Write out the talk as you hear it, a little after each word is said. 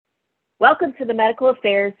Welcome to the Medical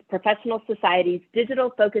Affairs Professional Society's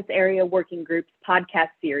Digital Focus Area Working Group's podcast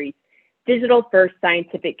series, Digital First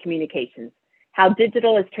Scientific Communications, How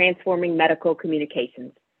Digital is Transforming Medical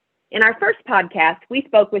Communications. In our first podcast, we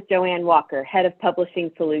spoke with Joanne Walker, Head of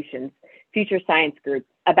Publishing Solutions, Future Science Group,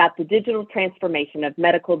 about the digital transformation of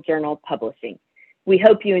medical journal publishing. We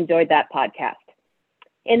hope you enjoyed that podcast.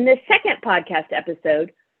 In this second podcast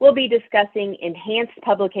episode, we'll be discussing enhanced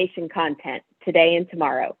publication content today and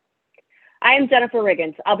tomorrow. I am Jennifer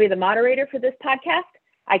Riggins. I'll be the moderator for this podcast.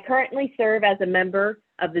 I currently serve as a member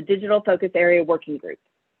of the Digital Focus Area Working Group.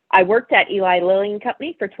 I worked at Eli Lilly and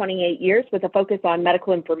Company for 28 years with a focus on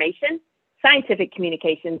medical information, scientific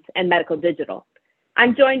communications, and medical digital.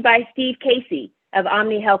 I'm joined by Steve Casey of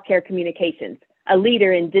Omni Healthcare Communications, a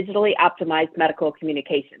leader in digitally optimized medical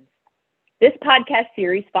communications. This podcast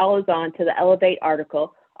series follows on to the Elevate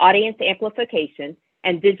article, Audience Amplification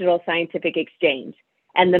and Digital Scientific Exchange,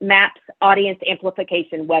 and the MAPS Audience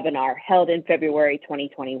Amplification webinar held in February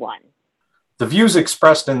 2021. The views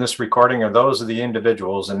expressed in this recording are those of the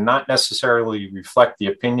individuals and not necessarily reflect the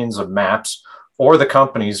opinions of MAPS or the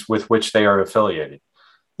companies with which they are affiliated.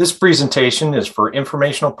 This presentation is for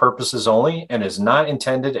informational purposes only and is not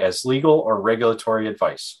intended as legal or regulatory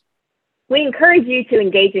advice. We encourage you to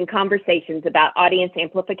engage in conversations about audience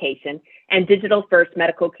amplification and digital first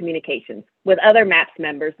medical communications with other MAPS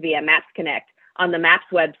members via MAPS Connect on the MAPS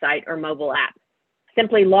website or mobile app.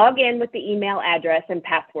 Simply log in with the email address and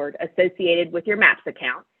password associated with your MAPS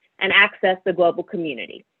account and access the global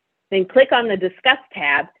community. Then click on the Discuss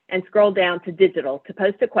tab and scroll down to Digital to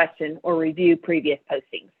post a question or review previous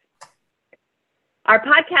postings. Our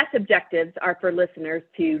podcast objectives are for listeners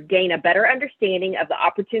to gain a better understanding of the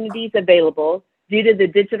opportunities available due to the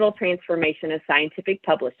digital transformation of scientific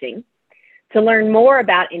publishing, to learn more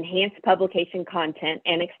about enhanced publication content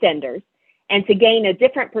and extenders, and to gain a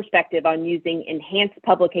different perspective on using enhanced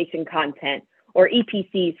publication content, or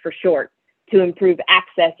EPCs for short, to improve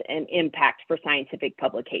access and impact for scientific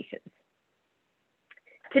publications.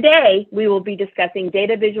 Today, we will be discussing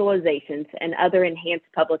data visualizations and other enhanced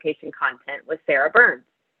publication content with Sarah Burns.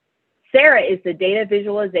 Sarah is the Data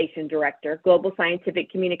Visualization Director, Global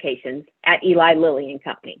Scientific Communications at Eli Lilly and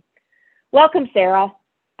Company. Welcome, Sarah.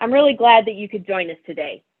 I'm really glad that you could join us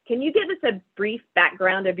today. Can you give us a brief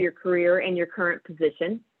background of your career and your current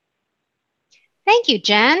position? Thank you,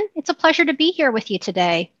 Jen. It's a pleasure to be here with you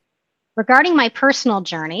today. Regarding my personal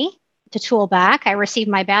journey, to tool back, I received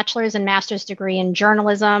my bachelor's and master's degree in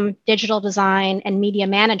journalism, digital design, and media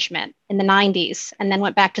management in the 90s, and then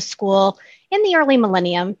went back to school in the early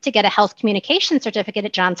millennium to get a health communication certificate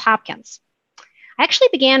at Johns Hopkins. I actually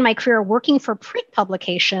began my career working for print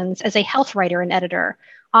publications as a health writer and editor,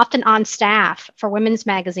 often on staff for women's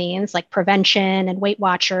magazines like Prevention and Weight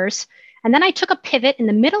Watchers. And then I took a pivot in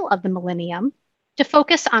the middle of the millennium to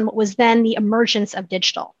focus on what was then the emergence of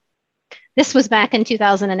digital. This was back in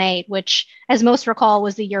 2008, which, as most recall,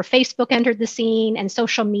 was the year Facebook entered the scene and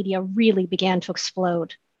social media really began to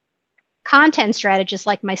explode. Content strategists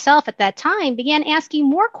like myself at that time began asking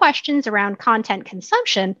more questions around content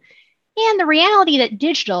consumption, and the reality that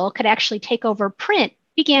digital could actually take over print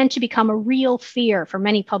began to become a real fear for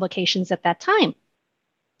many publications at that time.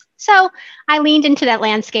 So I leaned into that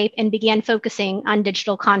landscape and began focusing on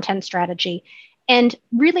digital content strategy and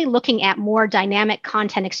really looking at more dynamic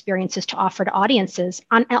content experiences to offer to audiences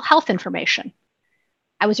on health information.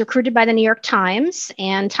 I was recruited by the New York Times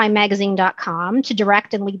and TimeMagazine.com to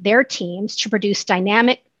direct and lead their teams to produce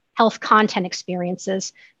dynamic health content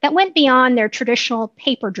experiences that went beyond their traditional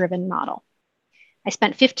paper-driven model. I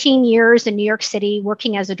spent 15 years in New York City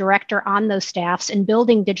working as a director on those staffs and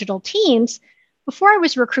building digital teams before I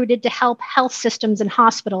was recruited to help health systems and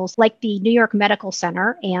hospitals like the New York Medical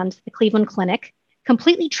Center and the Cleveland Clinic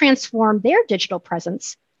completely transform their digital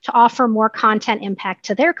presence to offer more content impact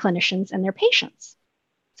to their clinicians and their patients.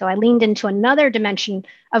 So I leaned into another dimension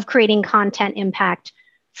of creating content impact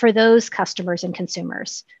for those customers and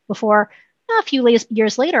consumers before a few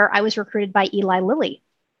years later, I was recruited by Eli Lilly.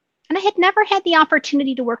 And I had never had the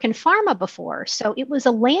opportunity to work in pharma before, so it was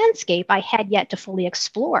a landscape I had yet to fully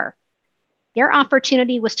explore. Their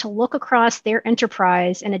opportunity was to look across their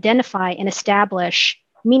enterprise and identify and establish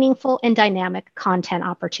meaningful and dynamic content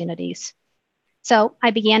opportunities. So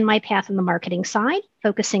I began my path on the marketing side,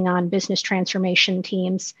 focusing on business transformation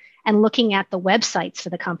teams and looking at the websites for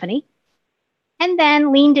the company, and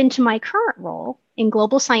then leaned into my current role in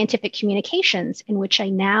global scientific communications, in which I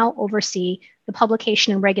now oversee the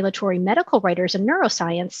publication and regulatory medical writers in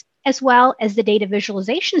neuroscience, as well as the data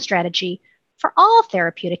visualization strategy for all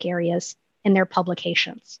therapeutic areas in their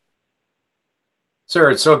publications.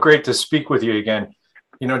 Sarah, it's so great to speak with you again.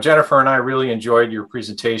 Jennifer and I really enjoyed your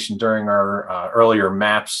presentation during our earlier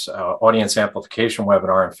MAPS audience amplification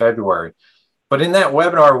webinar in February. But in that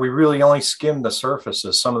webinar, we really only skimmed the surface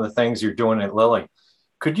of some of the things you're doing at Lilly.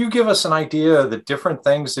 Could you give us an idea of the different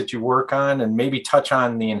things that you work on and maybe touch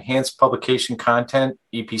on the enhanced publication content,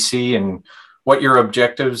 EPC, and what your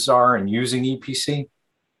objectives are in using EPC?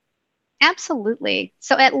 Absolutely.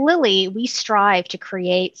 So at Lilly, we strive to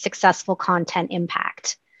create successful content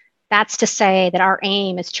impact. That's to say that our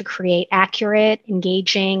aim is to create accurate,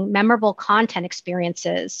 engaging, memorable content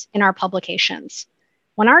experiences in our publications.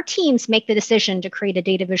 When our teams make the decision to create a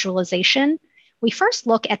data visualization, we first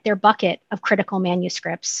look at their bucket of critical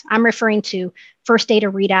manuscripts. I'm referring to first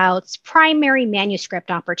data readouts, primary manuscript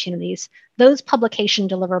opportunities, those publication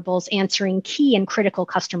deliverables answering key and critical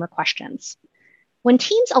customer questions. When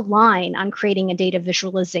teams align on creating a data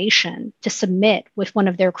visualization to submit with one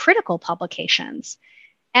of their critical publications,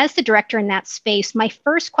 as the director in that space, my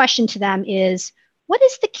first question to them is, what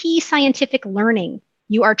is the key scientific learning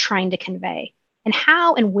you are trying to convey? And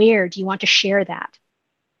how and where do you want to share that?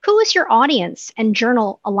 Who is your audience and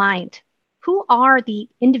journal aligned? Who are the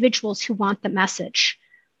individuals who want the message?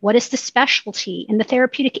 What is the specialty in the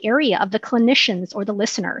therapeutic area of the clinicians or the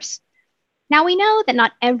listeners? Now, we know that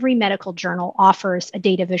not every medical journal offers a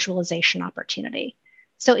data visualization opportunity.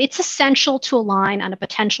 So it's essential to align on a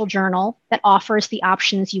potential journal that offers the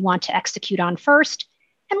options you want to execute on first,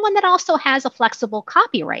 and one that also has a flexible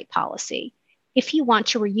copyright policy if you want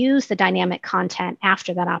to reuse the dynamic content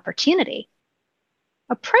after that opportunity.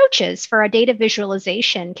 Approaches for a data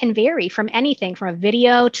visualization can vary from anything from a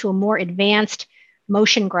video to a more advanced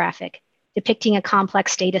motion graphic depicting a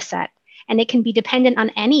complex data set. And it can be dependent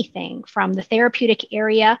on anything from the therapeutic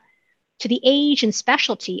area to the age and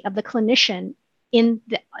specialty of the clinician in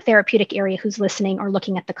the therapeutic area who's listening or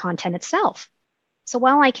looking at the content itself. So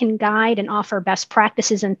while I can guide and offer best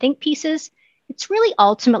practices and think pieces, it's really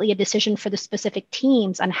ultimately a decision for the specific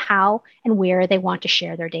teams on how and where they want to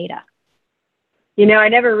share their data. I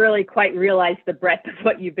never really quite realized the breadth of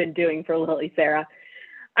what you've been doing for Lilly, Sarah.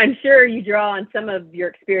 I'm sure you draw on some of your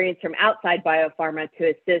experience from outside biopharma to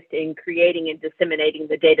assist in creating and disseminating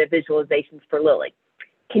the data visualizations for Lilly.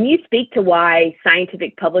 Can you speak to why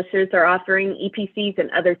scientific publishers are offering EPCs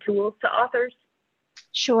and other tools to authors?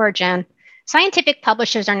 Sure, Jen. Scientific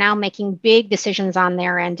publishers are now making big decisions on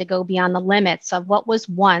their end to go beyond the limits of what was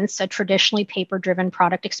once a traditionally paper-driven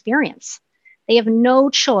product experience. They have no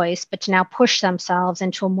choice but to now push themselves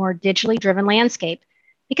into a more digitally driven landscape,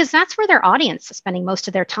 because that's where their audience is spending most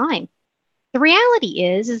of their time. The reality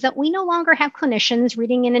is that we no longer have clinicians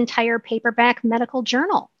reading an entire paperback medical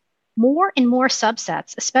journal. More and more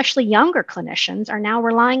subsets, especially younger clinicians, are now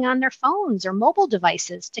relying on their phones or mobile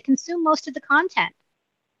devices to consume most of the content.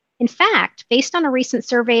 In fact, based on a recent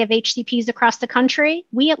survey of HCPs across the country,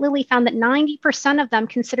 we at Lilly found that 90% of them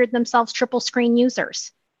considered themselves triple screen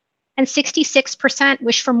users. And 66%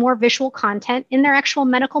 wish for more visual content in their actual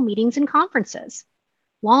medical meetings and conferences.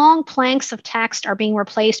 Long planks of text are being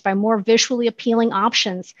replaced by more visually appealing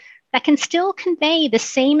options that can still convey the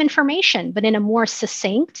same information, but in a more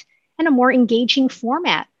succinct and a more engaging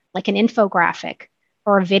format, like an infographic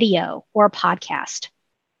or a video or a podcast.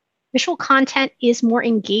 Visual content is more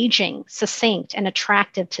engaging, succinct, and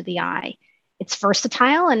attractive to the eye. It's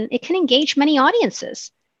versatile and it can engage many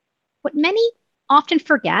audiences. What many often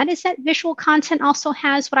forget is that visual content also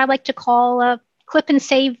has what I like to call a clip and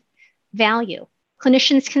save value.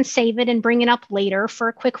 Clinicians can save it and bring it up later for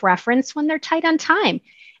a quick reference when they're tight on time.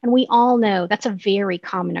 And we all know that's a very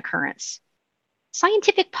common occurrence.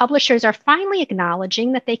 Scientific publishers are finally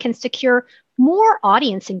acknowledging that they can secure more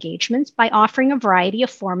audience engagements by offering a variety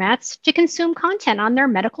of formats to consume content on their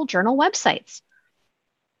medical journal websites.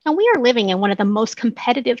 Now, we are living in one of the most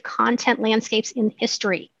competitive content landscapes in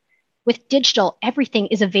history. With digital, everything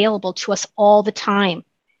is available to us all the time,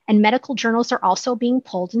 and medical journals are also being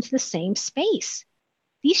pulled into the same space.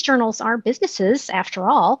 These journals are businesses, after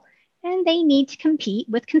all, and they need to compete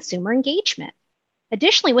with consumer engagement.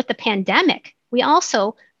 Additionally, with the pandemic, we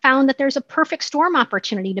also found that there's a perfect storm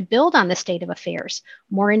opportunity to build on this state of affairs.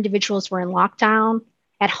 More individuals were in lockdown,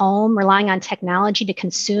 at home, relying on technology to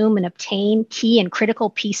consume and obtain key and critical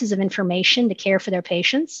pieces of information to care for their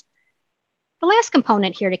patients. The last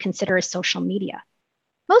component here to consider is social media.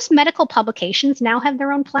 Most medical publications now have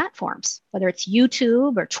their own platforms, whether it's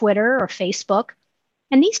YouTube or Twitter or Facebook.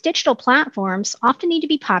 And these digital platforms often need to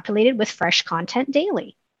be populated with fresh content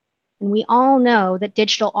daily. And we all know that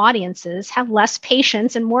digital audiences have less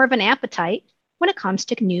patience and more of an appetite when it comes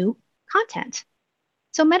to new content.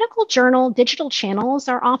 So medical journal digital channels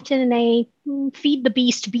are often in a feed the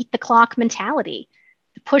beast, beat the clock mentality.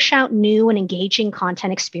 The to push out new and engaging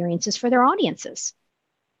content experiences for their audiences.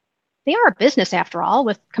 They are a business, after all,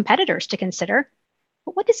 with competitors to consider.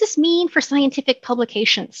 But what does this mean for scientific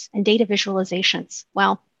publications and data visualizations?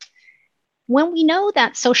 Well, when we know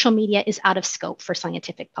that social media is out of scope for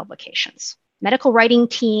scientific publications, medical writing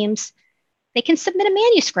teams, they can submit a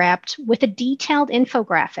manuscript with a detailed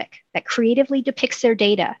infographic that creatively depicts their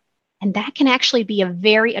data. And that can actually be a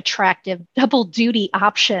very attractive double duty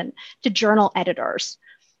option to journal editors.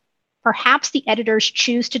 Perhaps the editors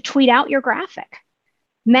choose to tweet out your graphic.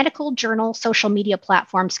 Medical journal social media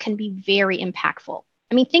platforms can be very impactful.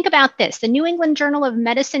 I mean, think about this. The New England Journal of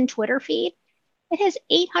Medicine Twitter feed, it has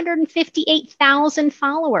 858,000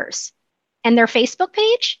 followers. And their Facebook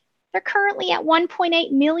page, they're currently at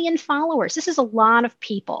 1.8 million followers. This is a lot of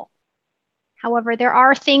people. However, there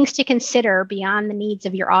are things to consider beyond the needs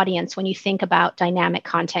of your audience when you think about dynamic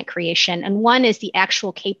content creation. And one is the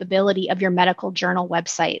actual capability of your medical journal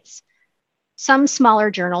websites. Some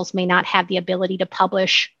smaller journals may not have the ability to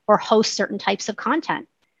publish or host certain types of content.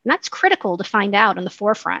 And that's critical to find out on the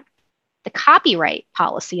forefront. The copyright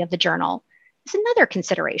policy of the journal is another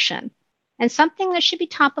consideration and something that should be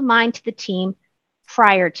top of mind to the team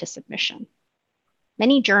prior to submission.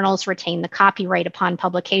 Many journals retain the copyright upon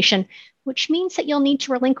publication, which means that you'll need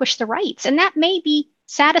to relinquish the rights. And that may be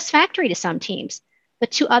satisfactory to some teams,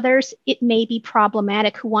 but to others, it may be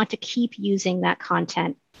problematic who want to keep using that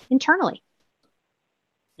content internally.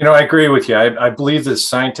 You know, I agree with you. I believe that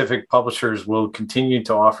scientific publishers will continue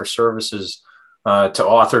to offer services to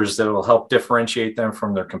authors that will help differentiate them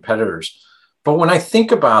from their competitors. But when I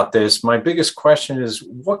think about this, my biggest question is,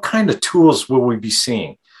 what kind of tools will we be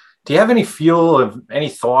seeing? Do you have any any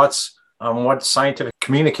thoughts on what scientific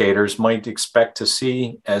communicators might expect to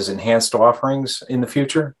see as enhanced offerings in the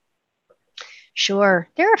future? Sure.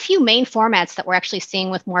 There are a few main formats that we're actually seeing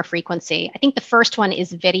with more frequency. I think the first one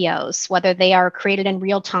is videos, whether they are created in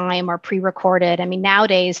real time or pre-recorded. I mean,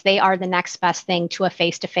 nowadays, they are the next best thing to a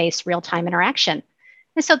face-to-face real-time interaction.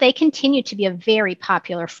 And so they continue to be a very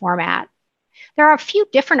popular format. There are a few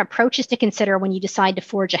different approaches to consider when you decide to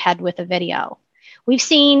forge ahead with a video. We've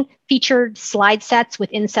seen featured slide sets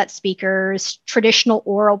with inset speakers, traditional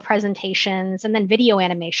oral presentations, and then video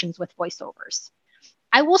animations with voiceovers.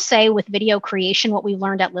 I will say with video creation, what we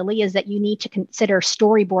learned at Lilly is that you need to consider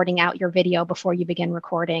storyboarding out your video before you begin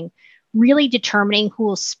recording, really determining who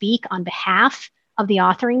will speak on behalf of the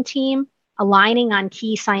authoring team, aligning on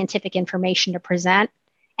key scientific information to present,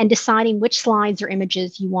 and deciding which slides or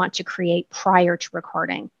images you want to create prior to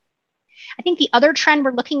recording. I think the other trend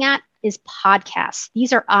we're looking at is podcasts.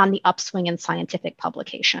 These are on the upswing in scientific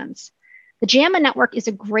publications. The JAMA Network is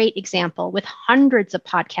a great example, with hundreds of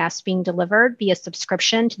podcasts being delivered via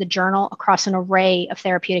subscription to the journal across an array of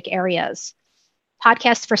therapeutic areas.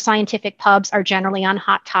 Podcasts for scientific pubs are generally on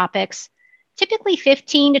hot topics, typically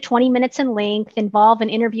 15 to 20 minutes in length, involve an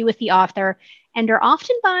interview with the author, and are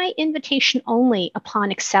often by invitation only upon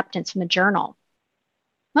acceptance from the journal.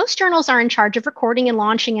 Most journals are in charge of recording and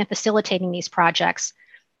launching and facilitating these projects,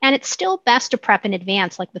 and it's still best to prep in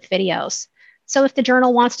advance, like with videos. So if the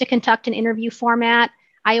journal wants to conduct an interview format,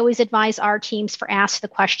 I always advise our teams for ask the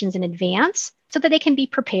questions in advance so that they can be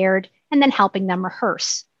prepared and then helping them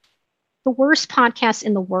rehearse. The worst podcast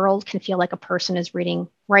in the world can feel like a person is reading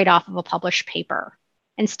right off of a published paper.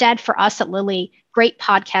 Instead, for us at Lilly, great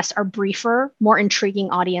podcasts are briefer, more intriguing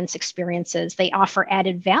audience experiences. They offer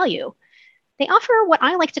added value. They offer what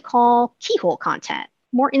I like to call keyhole content,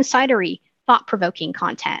 more insidery, thought-provoking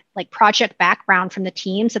content, like project background from the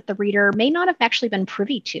teams that the reader may not have actually been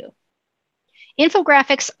privy to.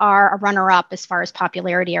 Infographics are a runner-up as far as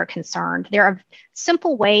popularity are concerned. They're a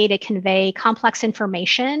simple way to convey complex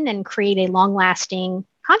information and create a long-lasting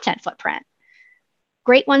content footprint.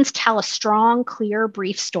 Great ones tell a strong, clear,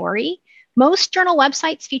 brief story. Most journal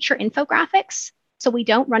websites feature infographics, so we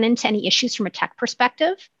don't run into any issues from a tech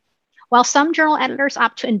perspective. While some journal editors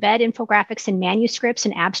opt to embed infographics in manuscripts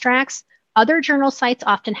and abstracts, other journal sites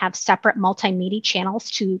often have separate multimedia channels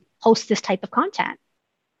to host this type of content.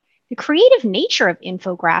 The creative nature of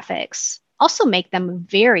infographics also make them a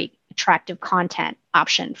very attractive content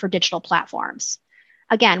option for digital platforms.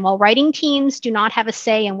 Again, while writing teams do not have a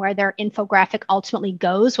say in where their infographic ultimately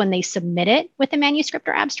goes when they submit it with a manuscript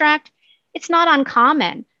or abstract, it's not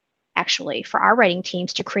uncommon, actually, for our writing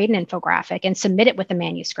teams to create an infographic and submit it with a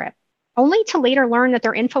manuscript, only to later learn that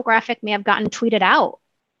their infographic may have gotten tweeted out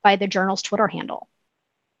by the journal's Twitter handle.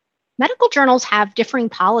 Medical journals have differing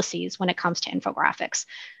policies when it comes to infographics.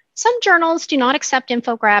 Some journals do not accept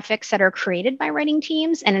infographics that are created by writing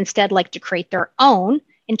teams and instead like to create their own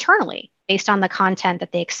internally based on the content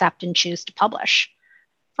that they accept and choose to publish.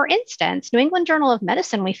 For instance, New England Journal of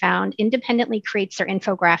Medicine, we found, independently creates their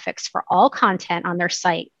infographics for all content on their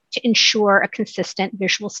site to ensure a consistent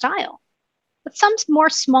visual style. But some more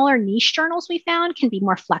smaller niche journals we found can be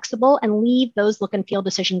more flexible and leave those look and feel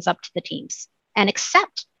decisions up to the teams and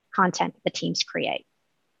accept content the teams create.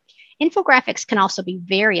 Infographics can also be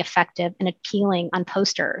very effective and appealing on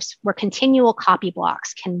posters, where continual copy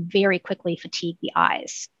blocks can very quickly fatigue the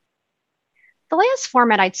eyes. The last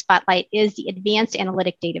format I'd spotlight is the advanced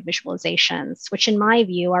analytic data visualizations, which in my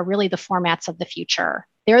view are really the formats of the future.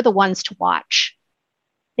 They're the ones to watch.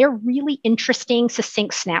 They're really interesting,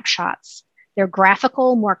 succinct snapshots. They're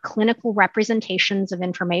graphical, more clinical representations of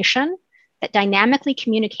information that dynamically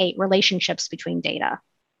communicate relationships between data.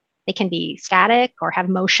 They can be static or have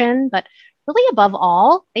motion, but really above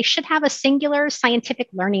all, they should have a singular scientific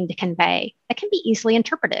learning to convey that can be easily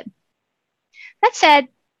interpreted. That said,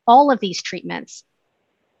 all of these treatments,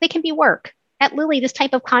 they can be work. At Lilly, this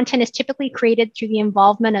type of content is typically created through the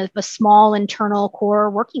involvement of a small internal core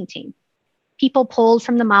working team. People pulled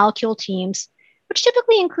from the molecule teams, which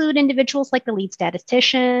typically include individuals like the lead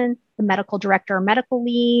statistician, the medical director or medical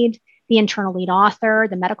lead, the internal lead author,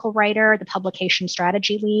 the medical writer, the publication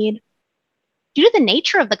strategy lead. Due to the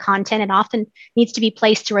nature of the content, it often needs to be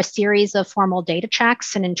placed through a series of formal data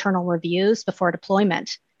checks and internal reviews before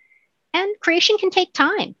deployment. And creation can take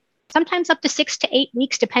time, sometimes up to 6 to 8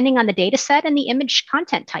 weeks, depending on the data set and the image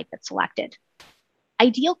content type that's selected.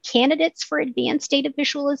 Ideal candidates for advanced data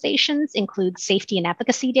visualizations include safety and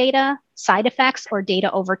efficacy data, side effects, or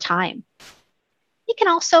data over time. You can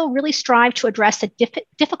also really strive to address a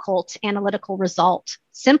difficult analytical result,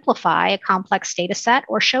 simplify a complex data set,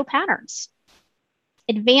 or show patterns.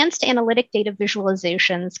 Advanced analytic data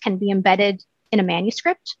visualizations can be embedded in a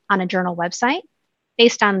manuscript on a journal website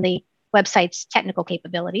based on the website's technical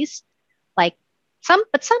capabilities. Some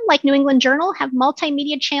like New England Journal have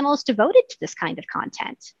multimedia channels devoted to this kind of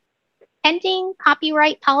content. Pending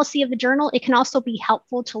copyright policy of the journal, it can also be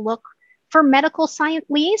helpful to look for medical science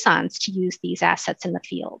liaisons to use these assets in the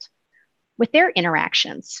field. With their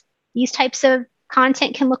interactions, these types of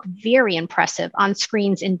content can look very impressive on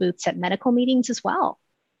screens in booths at medical meetings as well.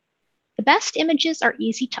 The best images are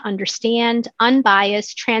easy to understand,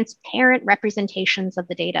 unbiased, transparent representations of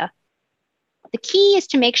the data. The key is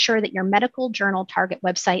to make sure that your medical journal target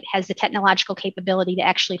website has the technological capability to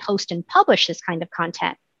actually host and publish this kind of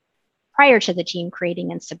content prior to the team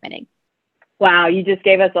creating and submitting. Wow, you just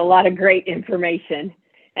gave us a lot of great information.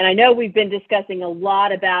 And I know we've been discussing a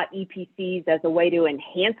lot about EPCs as a way to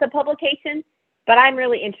enhance a publication, but I'm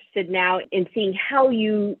really interested now in seeing how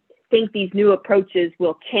you think these new approaches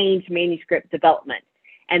will change manuscript development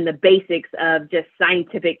and the basics of just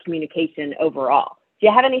scientific communication overall. Do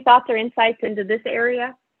you have any thoughts or insights into this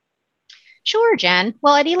area? Sure, Jen.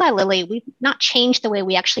 Well, at Eli Lilly, we've not changed the way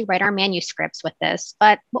we actually write our manuscripts with this,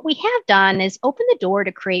 but what we have done is open the door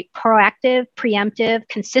to create proactive, preemptive,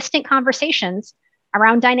 consistent conversations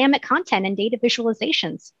around dynamic content and data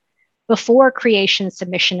visualizations. Before creation,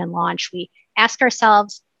 submission, and launch, we ask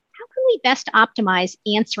ourselves, how can we best optimize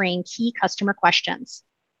answering key customer questions?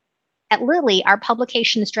 At Lilly, our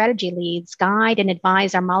publication strategy leads guide and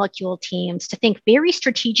advise our molecule teams to think very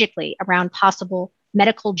strategically around possible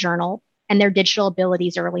medical journal and their digital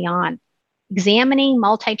abilities early on, examining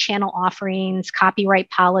multi-channel offerings, copyright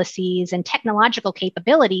policies, and technological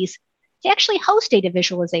capabilities to actually host data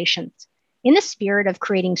visualizations in the spirit of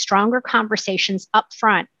creating stronger conversations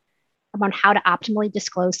upfront about how to optimally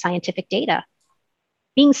disclose scientific data.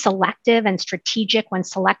 Being selective and strategic when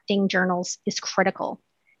selecting journals is critical.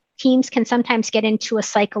 Teams can sometimes get into a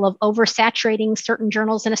cycle of oversaturating certain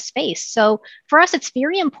journals in a space. So for us, it's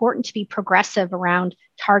very important to be progressive around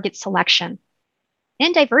target selection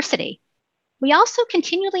and diversity. We also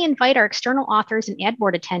continually invite our external authors and ad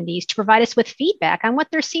board attendees to provide us with feedback on what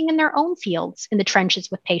they're seeing in their own fields in the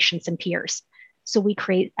trenches with patients and peers. So we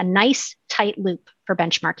create a nice, tight loop for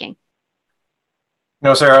benchmarking.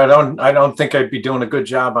 No, Sarah, I don't think I'd be doing a good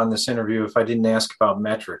job on this interview if I didn't ask about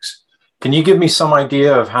metrics. Can you give me some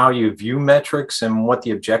idea of how you view metrics and what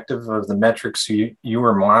the objective of the metrics you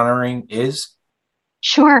are monitoring is?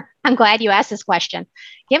 Sure. I'm glad you asked this question.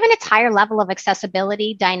 Given its higher level of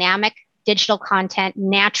accessibility, dynamic digital content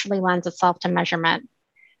naturally lends itself to measurement.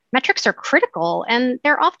 Metrics are critical, and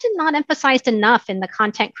they're often not emphasized enough in the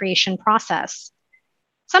content creation process.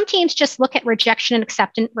 Some teams just look at rejection and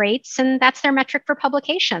acceptance rates, and that's their metric for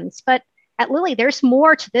publications. But at Lilly, there's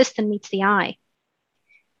more to this than meets the eye.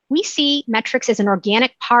 We see metrics as an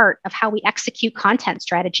organic part of how we execute content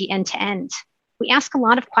strategy end to end. We ask a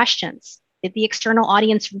lot of questions. Did the external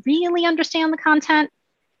audience really understand the content?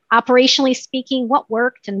 Operationally speaking, what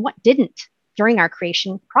worked and what didn't? during our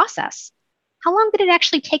creation process? How long did it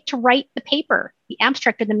actually take to write the paper, the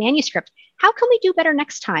abstract, or the manuscript? How can we do better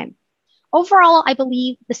next time? Overall, I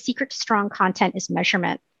believe the secret to strong content is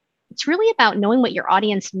measurement. It's really about knowing what your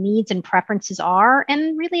audience needs and preferences are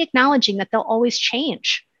and really acknowledging that they'll always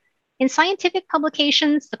change. In scientific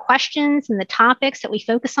publications, the questions and the topics that we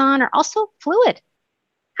focus on are also fluid.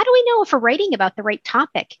 How do we know if we're writing about the right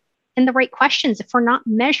topic and the right questions if we're not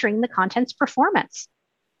measuring the content's performance?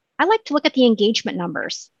 I like to look at the engagement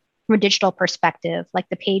numbers from a digital perspective, like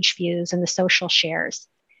the page views and the social shares.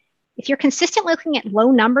 If you're consistently looking at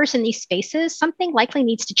low numbers in these spaces, something likely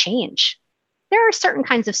needs to change. There are certain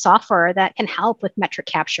kinds of software that can help with metric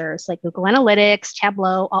captures, like Google Analytics,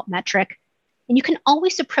 Tableau, Altmetric. And you can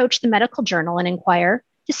always approach the medical journal and inquire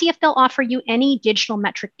to see if they'll offer you any digital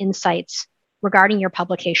metric insights regarding your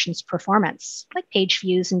publication's performance, like page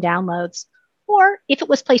views and downloads, or if it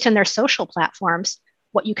was placed on their social platforms,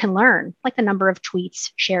 what you can learn, like the number of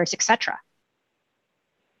tweets, shares, etc.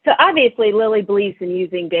 So obviously, Lily believes in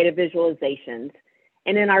using data visualizations.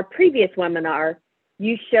 And in our previous webinar,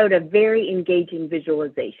 you showed a very engaging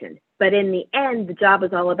visualization. But in the end, the job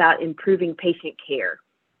is all about improving patient care.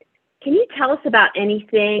 Can you tell us about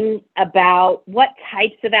anything about what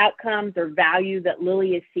types of outcomes or value that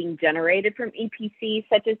Lily is seeing generated from EPCs,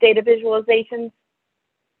 such as data visualizations?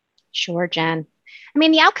 Sure, Jen. I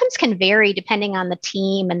mean, the outcomes can vary depending on the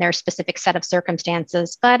team and their specific set of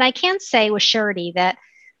circumstances, but I can say with surety that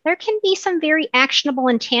there can be some very actionable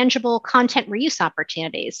and tangible content reuse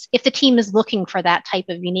opportunities if the team is looking for that type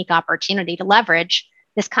of unique opportunity to leverage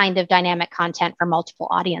this kind of dynamic content for multiple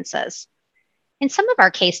audiences. In some of our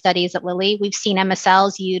case studies at Lilly, we've seen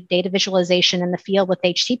MSLs use data visualization in the field with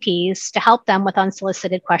HCPs to help them with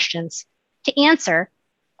unsolicited questions to answer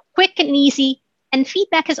quick and easy, and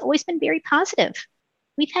feedback has always been very positive.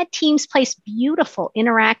 We've had teams place beautiful,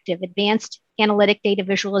 interactive, advanced analytic data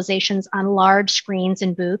visualizations on large screens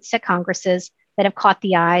and booths at congresses that have caught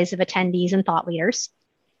the eyes of attendees and thought leaders.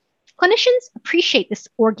 Clinicians appreciate this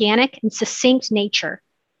organic and succinct nature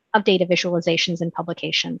of data visualizations and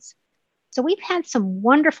publications. So we've had some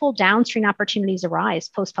wonderful downstream opportunities arise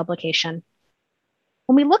post-publication.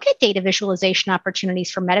 When we look at data visualization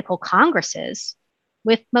opportunities for medical congresses,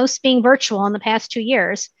 with most being virtual in the past 2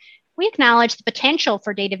 years, we acknowledge the potential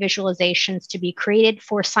for data visualizations to be created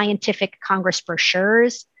for scientific congress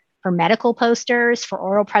brochures, for medical posters, for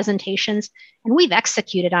oral presentations, and we've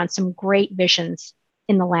executed on some great visions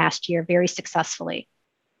in the last year very successfully.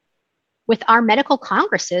 With our medical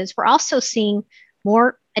congresses, we're also seeing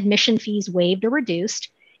more admission fees waived or reduced,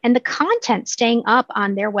 and the content staying up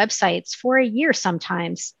on their websites for a year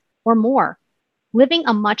sometimes or more, living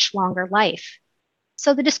a much longer life.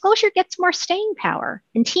 So the disclosure gets more staying power,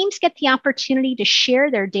 and teams get the opportunity to share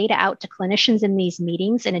their data out to clinicians in these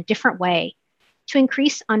meetings in a different way to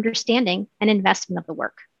increase understanding and investment of the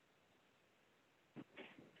work.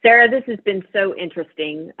 Sarah, this has been so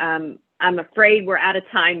interesting. I'm afraid we're out of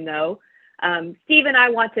time, though. Steve and I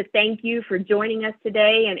want to thank you for joining us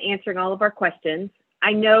today and answering all of our questions.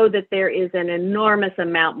 I know that there is an enormous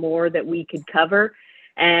amount more that we could cover,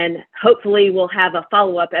 and hopefully we'll have a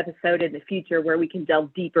follow-up episode in the future where we can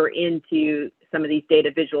delve deeper into some of these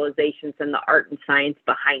data visualizations and the art and science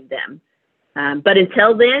behind them. But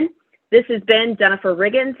until then, this has been Jennifer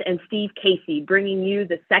Riggins and Steve Casey bringing you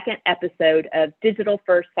the second episode of Digital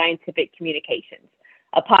First Scientific Communications,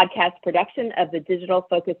 a podcast production of the Digital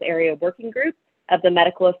Focus Area Working Group of the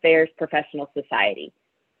Medical Affairs Professional Society.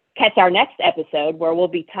 Catch our next episode where we'll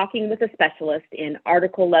be talking with a specialist in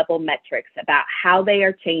article-level metrics about how they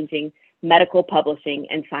are changing medical publishing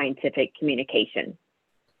and scientific communication.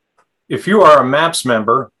 If you are a MAPS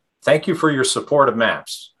member, thank you for your support of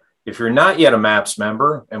MAPS. If you're not yet a MAPS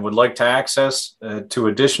member and would like to access to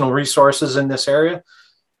additional resources in this area,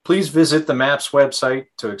 please visit the MAPS website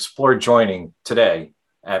to explore joining today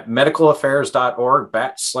at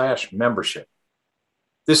medicalaffairs.org/membership.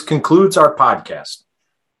 This concludes our podcast.